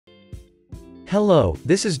Hello,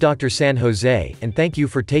 this is Dr. San Jose, and thank you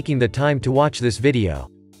for taking the time to watch this video.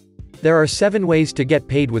 There are 7 ways to get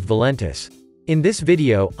paid with Valentus. In this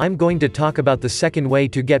video, I'm going to talk about the second way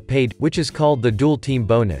to get paid, which is called the dual team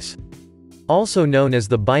bonus. Also known as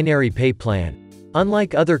the binary pay plan.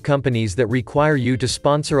 Unlike other companies that require you to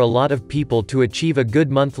sponsor a lot of people to achieve a good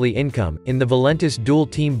monthly income, in the Valentus dual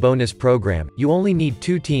team bonus program, you only need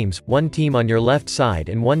 2 teams, 1 team on your left side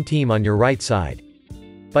and 1 team on your right side.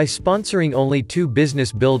 By sponsoring only 2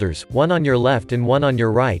 business builders, 1 on your left and 1 on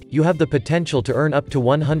your right, you have the potential to earn up to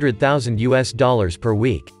 $100,000 per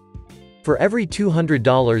week. For every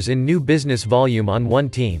 $200 in new business volume on one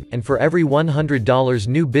team, and for every $100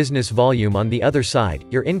 new business volume on the other side,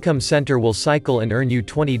 your income center will cycle and earn you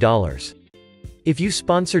 $20. If you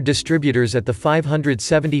sponsor distributors at the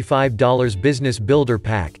 $575 Business Builder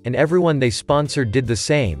Pack, and everyone they sponsored did the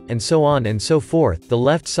same, and so on and so forth, the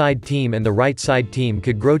left side team and the right side team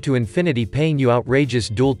could grow to infinity, paying you outrageous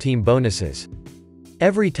dual team bonuses.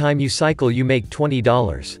 Every time you cycle you make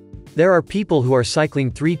 $20. There are people who are cycling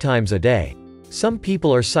 3 times a day. Some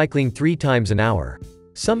people are cycling 3 times an hour.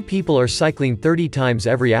 Some people are cycling 30 times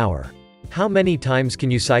every hour. How many times can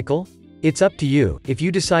you cycle? It's up to you. If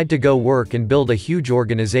you decide to go work and build a huge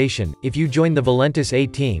organization, if you join the Valentus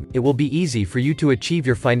Ateam, it will be easy for you to achieve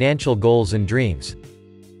your financial goals and dreams.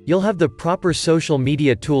 You'll have the proper social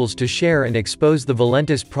media tools to share and expose the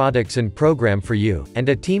Valentus products and program for you, and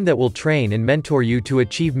a team that will train and mentor you to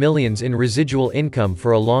achieve millions in residual income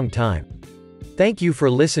for a long time. Thank you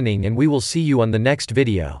for listening, and we will see you on the next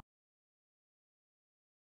video.